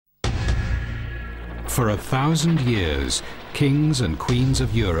For 1,000 years, kings and queens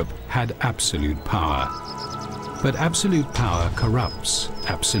of Europe had absolute power. But absolute power corrupts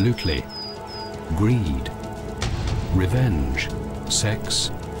absolutely. Greed, revenge, sex,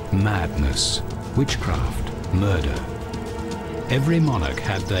 madness, witchcraft, murder. Every monarch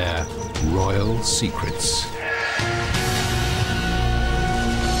had their royal secrets.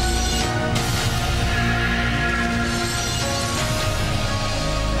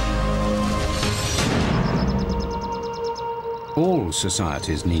 All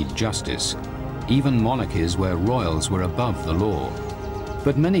societies need justice, even monarchies where royals were above the law.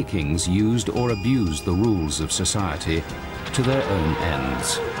 But many kings used or abused the rules of society to their own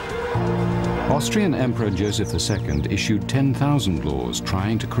ends. Austrian Emperor Joseph II issued 10,000 laws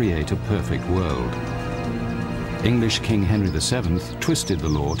trying to create a perfect world. English King Henry VII twisted the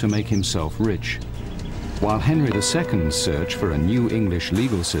law to make himself rich, while Henry II's search for a new English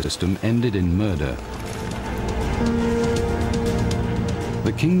legal system ended in murder.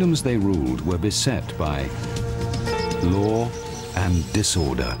 The kingdoms they ruled were beset by law and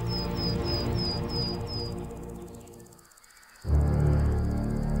disorder.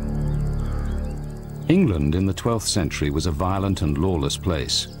 England in the 12th century was a violent and lawless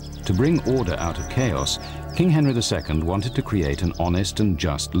place. To bring order out of chaos, King Henry II wanted to create an honest and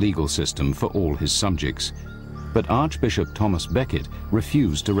just legal system for all his subjects. But Archbishop Thomas Becket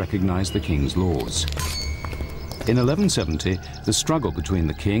refused to recognize the king's laws. In 1170, the struggle between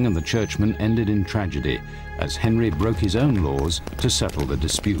the king and the churchmen ended in tragedy, as Henry broke his own laws to settle the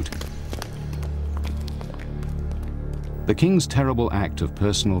dispute. The king's terrible act of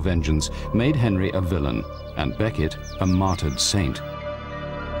personal vengeance made Henry a villain, and Becket a martyred saint.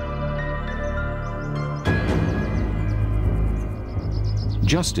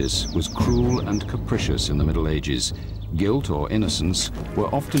 Justice was cruel and capricious in the Middle Ages. Guilt or innocence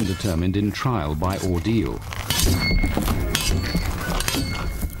were often determined in trial by ordeal.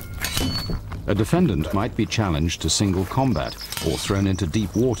 A defendant might be challenged to single combat or thrown into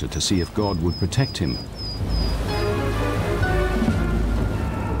deep water to see if God would protect him.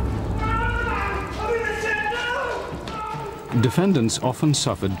 Defendants often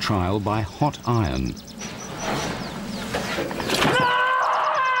suffered trial by hot iron.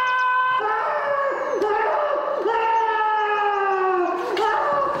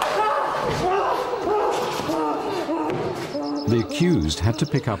 The accused had to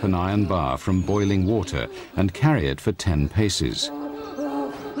pick up an iron bar from boiling water and carry it for 10 paces.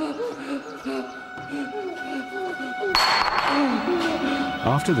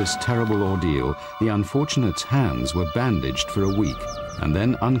 After this terrible ordeal, the unfortunate's hands were bandaged for a week and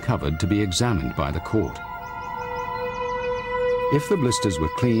then uncovered to be examined by the court. If the blisters were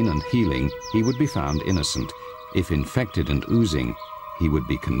clean and healing, he would be found innocent. If infected and oozing, he would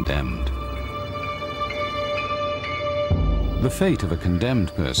be condemned. The fate of a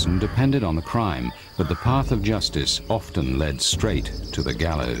condemned person depended on the crime, but the path of justice often led straight to the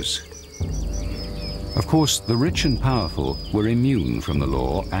gallows. Of course, the rich and powerful were immune from the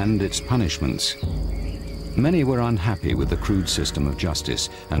law and its punishments. Many were unhappy with the crude system of justice,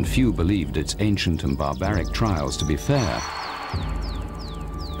 and few believed its ancient and barbaric trials to be fair.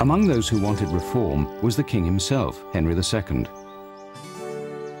 Among those who wanted reform was the king himself, Henry II.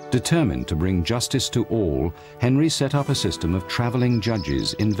 Determined to bring justice to all, Henry set up a system of traveling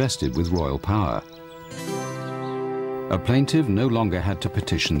judges invested with royal power. A plaintiff no longer had to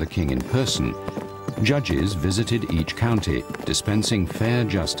petition the king in person. Judges visited each county, dispensing fair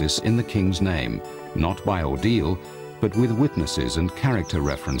justice in the king's name, not by ordeal, but with witnesses and character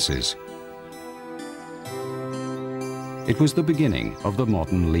references. It was the beginning of the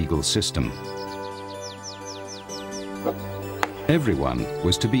modern legal system. Everyone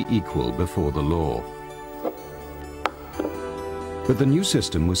was to be equal before the law. But the new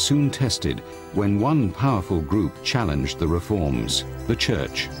system was soon tested when one powerful group challenged the reforms, the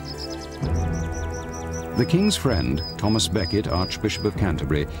church. The king's friend, Thomas Becket, Archbishop of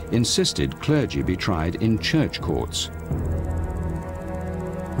Canterbury, insisted clergy be tried in church courts.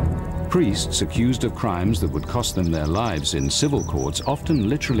 Priests accused of crimes that would cost them their lives in civil courts often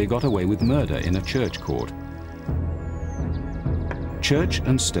literally got away with murder in a church court. Church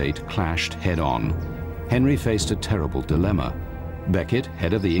and state clashed head-on. Henry faced a terrible dilemma. Becket,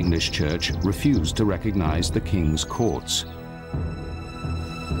 head of the English Church, refused to recognize the king's courts.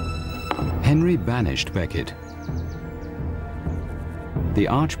 Henry banished Becket. The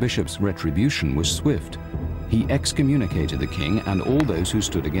Archbishop's retribution was swift. He excommunicated the king and all those who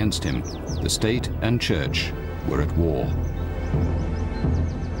stood against him. The state and church were at war.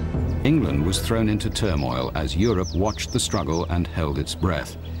 England was thrown into turmoil as Europe watched the struggle and held its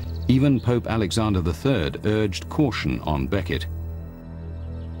breath. Even Pope Alexander III urged caution on Becket.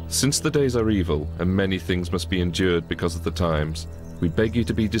 Since the days are evil, and many things must be endured because of the times, we beg you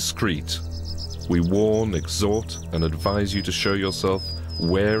to be discreet. We warn, exhort, and advise you to show yourself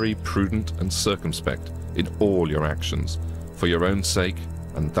wary, prudent, and circumspect in all your actions, for your own sake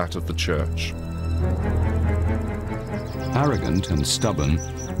and that of the Church. Arrogant and stubborn,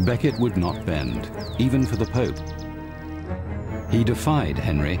 Becket would not bend, even for the Pope. He defied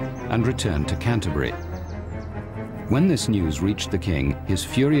Henry and returned to Canterbury. When this news reached the king, his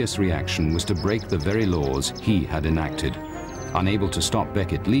furious reaction was to break the very laws he had enacted. Unable to stop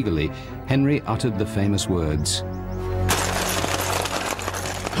Becket legally, Henry uttered the famous words,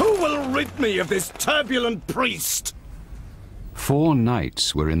 "Who will rid me of this turbulent priest?" 4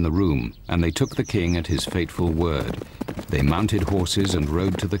 knights were in the room, and they took the king at his fateful word. They mounted horses and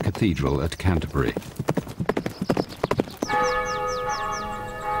rode to the cathedral at Canterbury.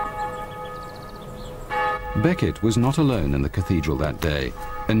 Becket was not alone in the cathedral that day.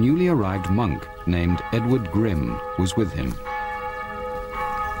 A newly arrived monk named Edward Gryme was with him.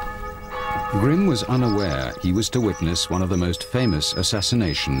 Gryme was unaware he was to witness one of the most famous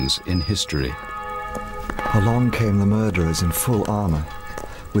assassinations in history. Along came the murderers in full armor,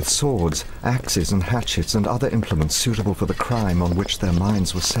 with swords, axes and hatchets and other implements suitable for the crime on which their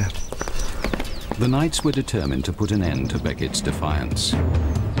minds were set. The knights were determined to put an end to Becket's defiance.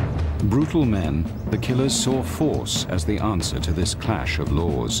 Brutal men, the killers saw force as the answer to this clash of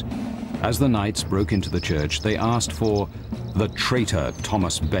laws. As the knights broke into the church, they asked for the traitor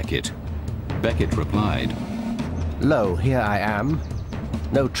Thomas Becket. Becket replied, "Lo, here I am.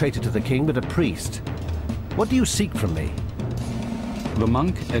 No traitor to the king, but a priest. What do you seek from me?" The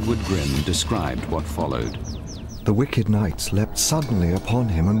monk Edward Gryme described what followed. The wicked knights leapt suddenly upon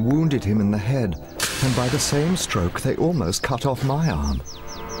him and wounded him in the head, and by the same stroke they almost cut off my arm.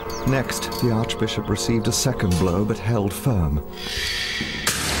 Next, the archbishop received a second blow, but held firm.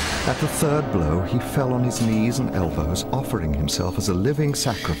 At the third blow, he fell on his knees and elbows, offering himself as a living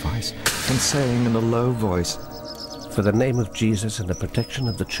sacrifice, and saying in a low voice, "For the name of Jesus and the protection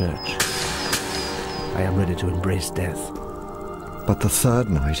of the Church, I am ready to embrace death." But the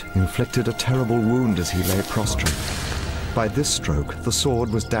third knight inflicted a terrible wound as he lay prostrate. By this stroke, the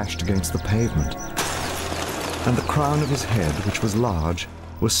sword was dashed against the pavement, and the crown of his head, which was large,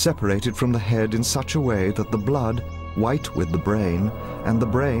 was separated from the head in such a way that the blood, white with the brain, and the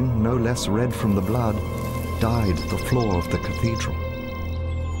brain, no less red from the blood, dyed the floor of the cathedral.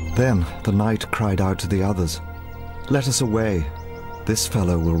 Then the knight cried out to the others, "Let us away. This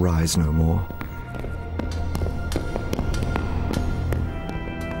fellow will rise no more."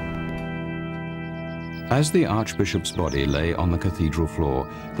 As the archbishop's body lay on the cathedral floor,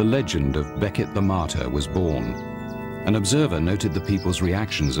 the legend of Becket the Martyr was born. An observer noted the people's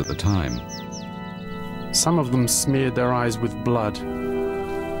reactions at the time. Some of them smeared their eyes with blood.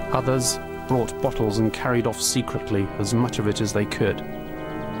 Others brought bottles and carried off secretly as much of it as they could.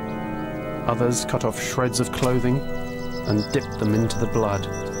 Others cut off shreds of clothing and dipped them into the blood.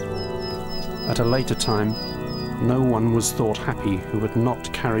 At a later time, no one was thought happy who had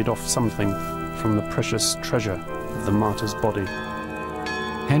not carried off something from the precious treasure of the martyr's body.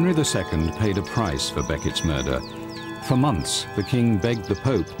 Henry II paid a price for Becket's murder. For months, the king begged the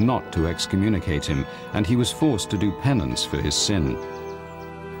Pope not to excommunicate him, and he was forced to do penance for his sin.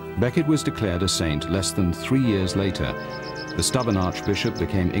 Becket was declared a saint less than 3 years later. The stubborn archbishop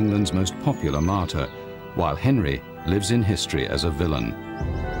became England's most popular martyr, while Henry lives in history as a villain.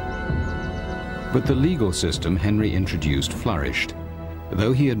 But the legal system Henry introduced flourished.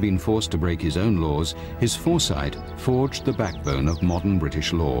 Though he had been forced to break his own laws, his foresight forged the backbone of modern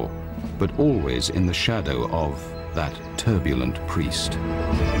British law, but always in the shadow of that turbulent priest.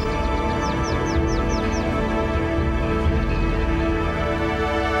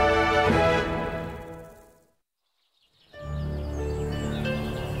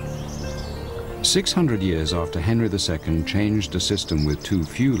 "600 years after Henry II changed a system with too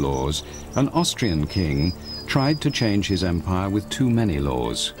few laws, an Austrian king tried to change his empire with too many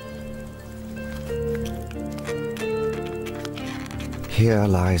laws. Here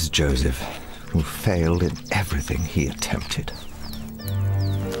lies Joseph, who failed in everything he attempted."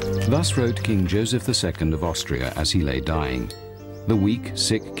 Thus wrote King Joseph II of Austria as he lay dying. The weak,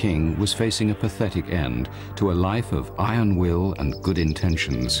 sick king was facing a pathetic end to a life of iron will and good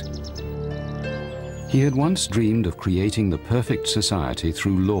intentions. He had once dreamed of creating the perfect society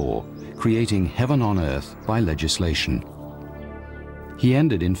through law, creating heaven on earth by legislation. He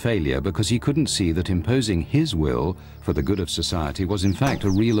ended in failure because he couldn't see that imposing his will for the good of society was in fact a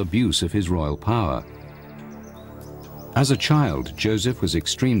real abuse of his royal power. As a child, Joseph was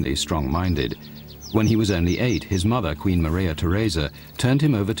extremely strong-minded. When he was only 8, his mother, Queen Maria Theresa, turned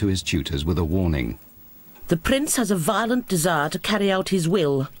him over to his tutors with a warning. The prince has a violent desire to carry out his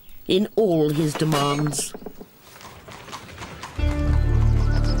will in all his demands.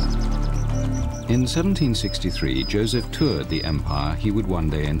 In 1763, Joseph toured the empire he would one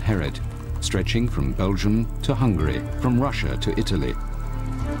day inherit, stretching from Belgium to Hungary, from Russia to Italy.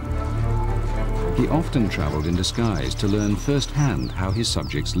 He often traveled in disguise to learn firsthand how his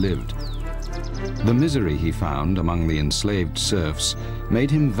subjects lived. The misery he found among the enslaved serfs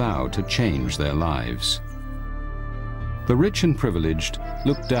made him vow to change their lives. The rich and privileged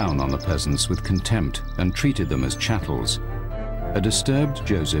looked down on the peasants with contempt and treated them as chattels. A disturbed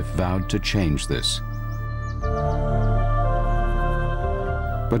Joseph vowed to change this.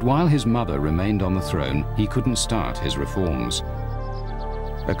 But while his mother remained on the throne, he couldn't start his reforms.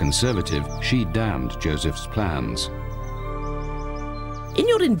 A conservative, she damned Joseph's plans. In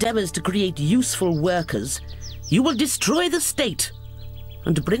your endeavors to create useful workers, you will destroy the state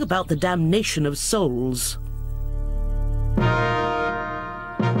and bring about the damnation of souls.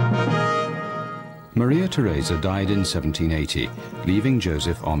 Maria Theresa died in 1780, leaving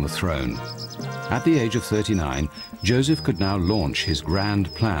Joseph on the throne. At the age of 39, Joseph could now launch his grand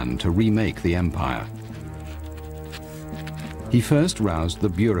plan to remake the empire. He first roused the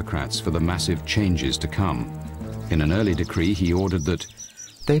bureaucrats for the massive changes to come. In an early decree, he ordered that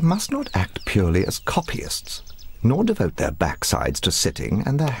they must not act purely as copyists, nor devote their backsides to sitting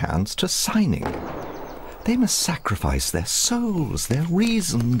and their hands to signing. They must sacrifice their souls, their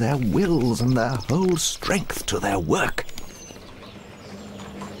reason, their wills, and their whole strength to their work.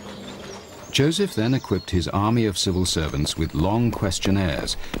 Joseph then equipped his army of civil servants with long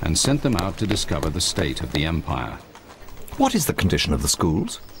questionnaires and sent them out to discover the state of the empire. What is the condition of the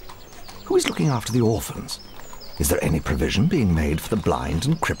schools? Who is looking after the orphans? Is there any provision being made for the blind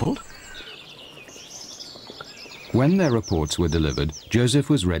and crippled? When their reports were delivered, Joseph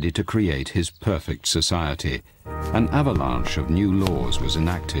was ready to create his perfect society. An avalanche of new laws was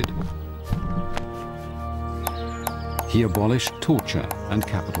enacted. He abolished torture and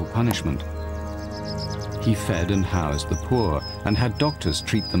capital punishment. He fed and housed the poor and had doctors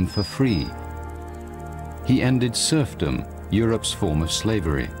treat them for free. He ended serfdom, Europe's form of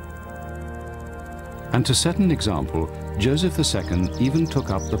slavery. And to set an example, Joseph II even took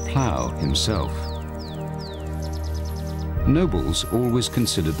up the plough himself. Nobles always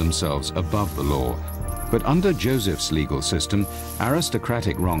considered themselves above the law, but under Joseph's legal system,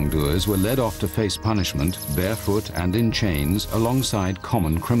 aristocratic wrongdoers were led off to face punishment, barefoot and in chains, alongside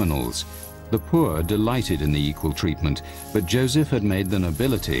common criminals. The poor delighted in the equal treatment, but Joseph had made the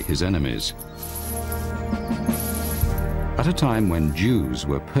nobility his enemies. At a time when Jews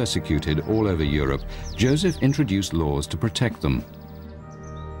were persecuted all over Europe, Joseph introduced laws to protect them.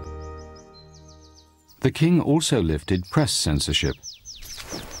 The king also lifted press censorship.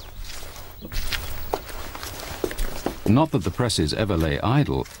 Not that the presses ever lay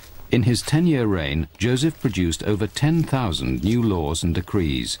idle. In his 10-year reign, Joseph produced over 10,000 new laws and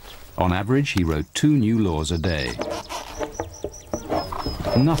decrees. On average, he wrote 2 new laws a day.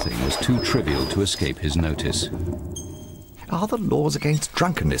 Nothing was too trivial to escape his notice. Are the laws against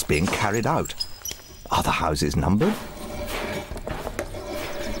drunkenness being carried out? Are the houses numbered?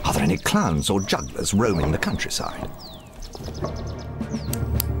 Are there any clowns or jugglers roaming the countryside?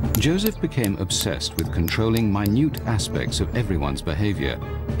 Joseph became obsessed with controlling minute aspects of everyone's behavior.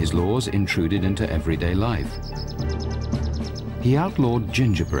 His laws intruded into everyday life. He outlawed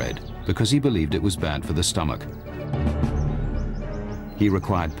gingerbread because he believed it was bad for the stomach. He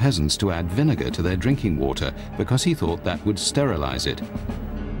required peasants to add vinegar to their drinking water because he thought that would sterilize it.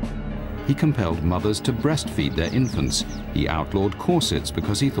 He compelled mothers to breastfeed their infants. He outlawed corsets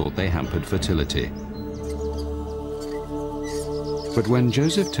because he thought they hampered fertility. But when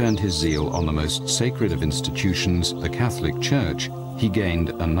Joseph turned his zeal on the most sacred of institutions, the Catholic Church, he gained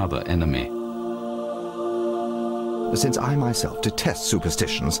another enemy. Since I myself detest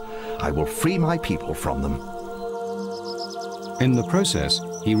superstitions, I will free my people from them. In the process,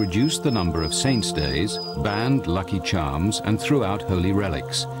 he reduced the number of saints' days, banned lucky charms, and threw out holy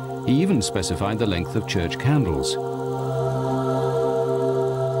relics. He even specified the length of church candles.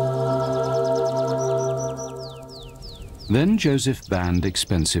 Then Joseph banned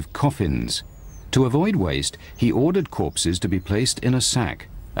expensive coffins. To avoid waste, he ordered corpses to be placed in a sack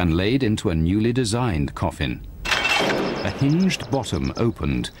and laid into a newly designed coffin. A hinged bottom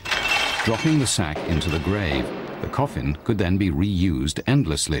opened, dropping the sack into the grave. The coffin could then be reused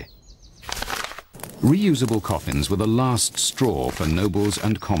endlessly. Reusable coffins were the last straw for nobles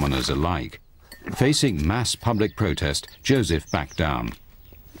and commoners alike. Facing mass public protest, Joseph backed down.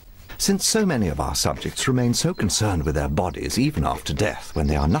 Since so many of our subjects remain so concerned with their bodies even after death, when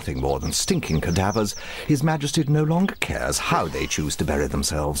they are nothing more than stinking cadavers, His Majesty no longer cares how they choose to bury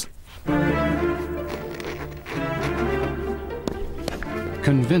themselves.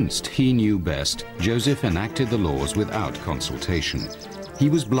 Convinced he knew best, Joseph enacted the laws without consultation. He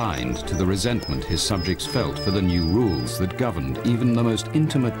was blind to the resentment his subjects felt for the new rules that governed even the most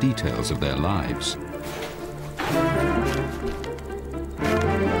intimate details of their lives.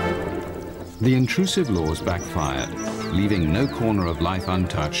 The intrusive laws backfired. Leaving no corner of life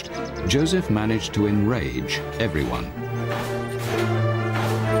untouched, Joseph managed to enrage everyone.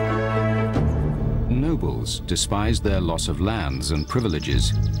 Nobles despised their loss of lands and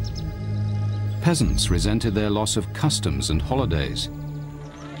privileges. Peasants resented their loss of customs and holidays.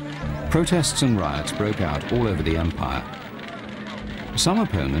 Protests and riots broke out all over the empire. Some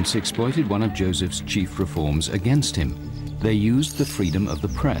opponents exploited one of Joseph's chief reforms against him. They used the freedom of the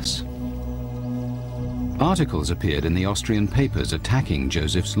press. Articles appeared in the Austrian papers attacking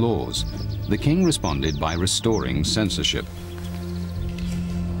Joseph's laws. The king responded by restoring censorship.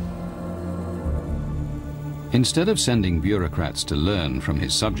 Instead of sending bureaucrats to learn from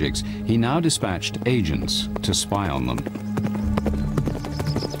his subjects, he now dispatched agents to spy on them.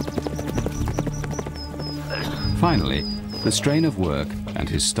 Finally, the strain of work and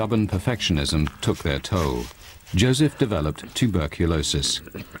his stubborn perfectionism took their toll. Joseph developed tuberculosis.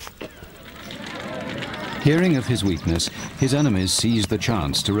 Hearing of his weakness, his enemies seized the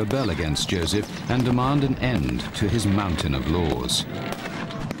chance to rebel against Joseph and demand an end to his mountain of laws.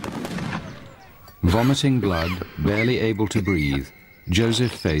 Vomiting blood, barely able to breathe,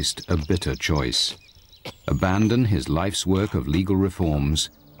 Joseph faced a bitter choice: abandon his life's work of legal reforms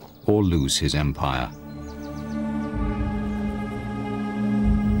or lose his empire.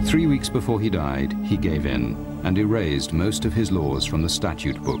 3 weeks before he died, he gave in and erased most of his laws from the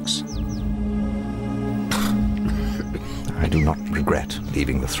statute books. I do not regret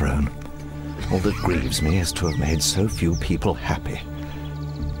leaving the throne. All that grieves me is to have made so few people happy.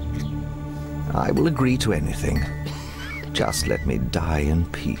 I will agree to anything. Just let me die in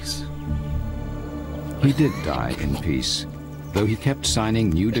peace. He did die in peace, though he kept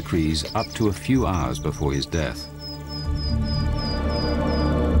signing new decrees up to a few hours before his death.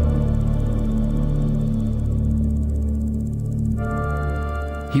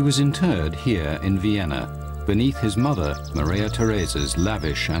 He was interred here in Vienna, beneath his mother, Maria Theresa's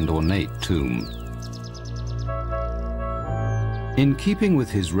lavish and ornate tomb. In keeping with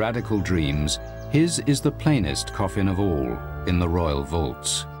his radical dreams, his is the plainest coffin of all in the royal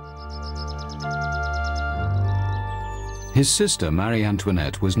vaults. His sister, Marie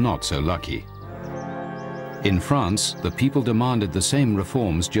Antoinette, was not so lucky. In France, the people demanded the same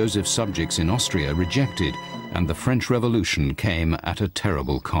reforms Joseph's subjects in Austria rejected, and the French Revolution came at a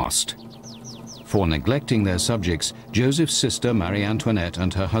terrible cost. For neglecting their subjects, Joseph's sister Marie Antoinette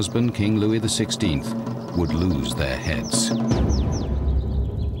and her husband King Louis XVI would lose their heads.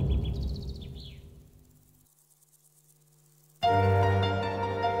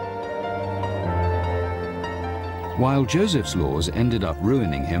 While Joseph's laws ended up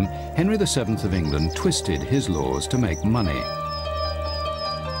ruining him, Henry VII of England twisted his laws to make money.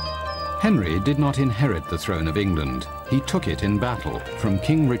 Henry did not inherit the throne of England. He took it in battle from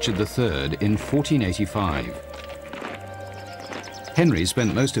King Richard III in 1485. Henry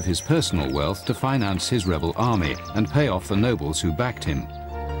spent most of his personal wealth to finance his rebel army and pay off the nobles who backed him.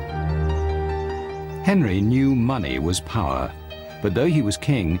 Henry knew money was power, but though he was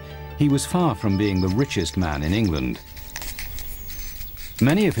king, he was far from being the richest man in England.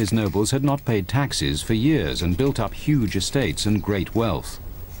 Many of his nobles had not paid taxes for years and built up huge estates and great wealth.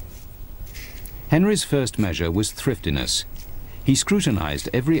 Henry's first measure was thriftiness. He scrutinized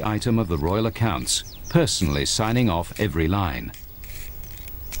every item of the royal accounts, personally signing off every line.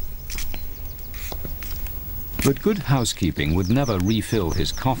 But good housekeeping would never refill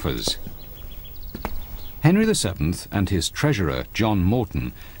his coffers. Henry VII and his treasurer, John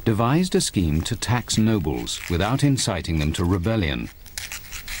Morton, devised a scheme to tax nobles without inciting them to rebellion.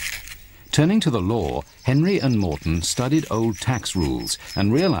 Turning to the law, Henry and Morton studied old tax rules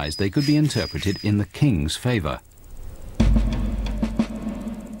and realized they could be interpreted in the king's favor.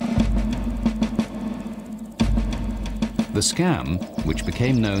 The scam, which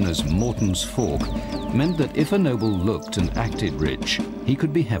became known as Morton's Fork, meant that if a noble looked and acted rich, he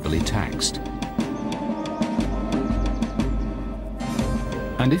could be heavily taxed.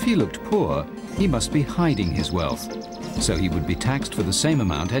 And if he looked poor, he must be hiding his wealth, so he would be taxed for the same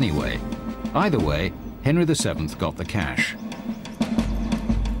amount anyway. Either way, Henry VII got the cash.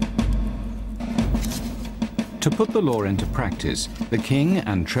 To put the law into practice, the king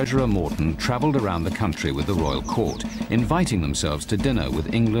and Treasurer Morton travelled around the country with the royal court, inviting themselves to dinner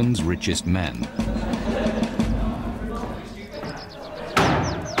with England's richest men.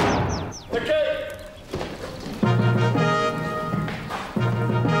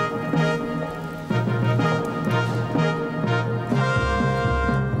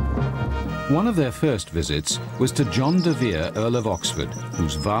 One of their first visits was to John de Vere, Earl of Oxford,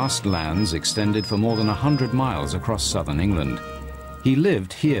 whose vast lands extended for more than 100 miles across southern England. He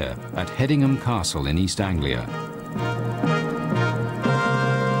lived here at Hedingham Castle in East Anglia.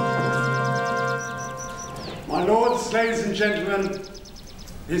 My lords, ladies and gentlemen,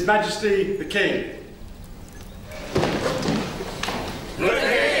 His Majesty the King.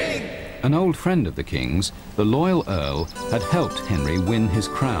 An old friend of the king's, the loyal Earl had helped Henry win his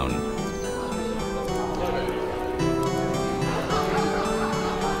crown.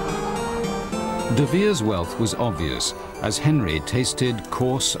 De Vere's wealth was obvious, as Henry tasted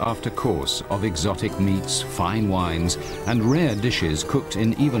course after course of exotic meats, fine wines, and rare dishes cooked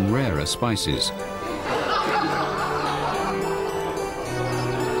in even rarer spices.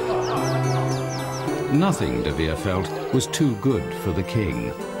 Nothing, De Vere felt, was too good for the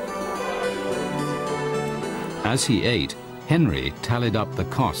king. As he ate, Henry tallied up the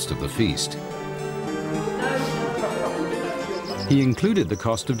cost of the feast. He included the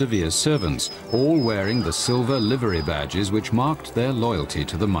cost of De Vere's servants, all wearing the silver livery badges which marked their loyalty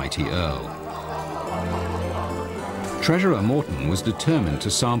to the mighty Earl. Treasurer Morton was determined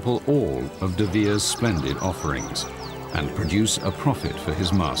to sample all of De Vere's splendid offerings and produce a profit for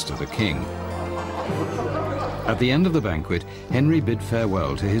his master, the king. At the end of the banquet, Henry bid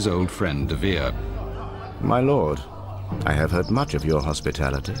farewell to his old friend De Vere. My lord, I have heard much of your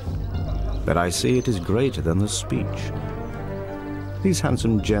hospitality, but I see it is greater than the speech. These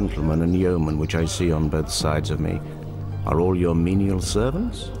handsome gentlemen and yeomen which I see on both sides of me, are all your menial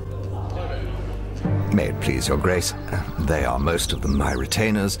servants? May it please your grace, they are most of them my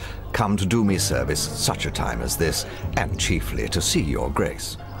retainers, come to do me service such a time as this, and chiefly to see your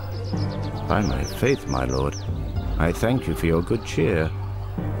grace. By my faith, my lord, I thank you for your good cheer,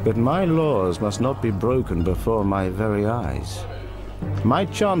 but my laws must not be broken before my very eyes. My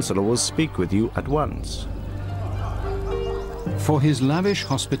chancellor will speak with you at once. For his lavish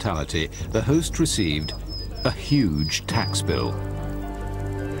hospitality, the host received a huge tax bill.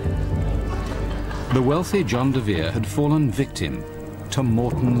 The wealthy John de Vere had fallen victim to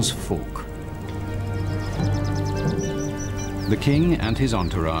Morton's fork. The king and his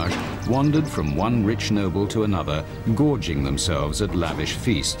entourage wandered from one rich noble to another, gorging themselves at lavish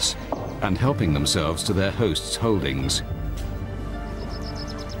feasts and helping themselves to their host's holdings.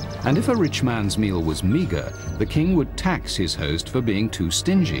 And if a rich man's meal was meager, the king would tax his host for being too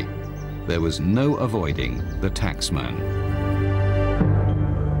stingy. There was no avoiding the taxman.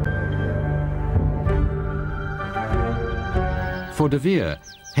 For de Vere,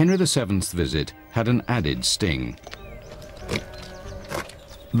 Henry VII's visit had an added sting.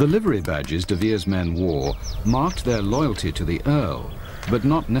 The livery badges de Vere's men wore marked their loyalty to the Earl, but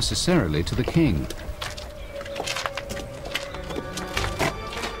not necessarily to the king.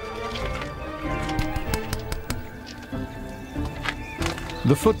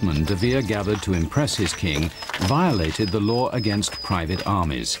 The footmen de Vere gathered to impress his king violated the law against private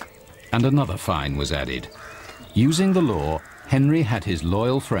armies, and another fine was added. Using the law, Henry had his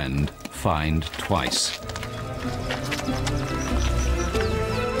loyal friend fined twice.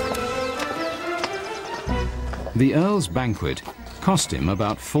 The Earl's banquet cost him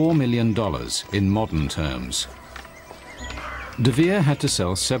about $4 million in modern terms. De Vere had to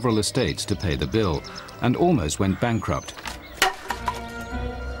sell several estates to pay the bill and almost went bankrupt.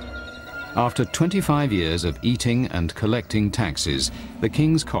 After 25 years of eating and collecting taxes, the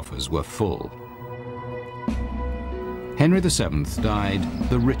king's coffers were full. Henry VII died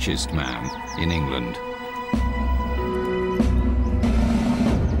the richest man in England.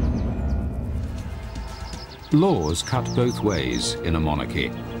 Laws cut both ways in a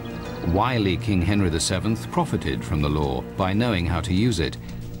monarchy. Wily King Henry VII profited from the law by knowing how to use it,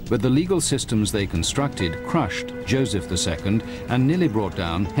 but the legal systems they constructed crushed Joseph II and nearly brought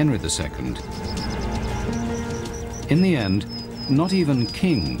down Henry II. In the end, not even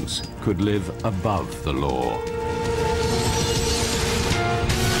kings could live above the law.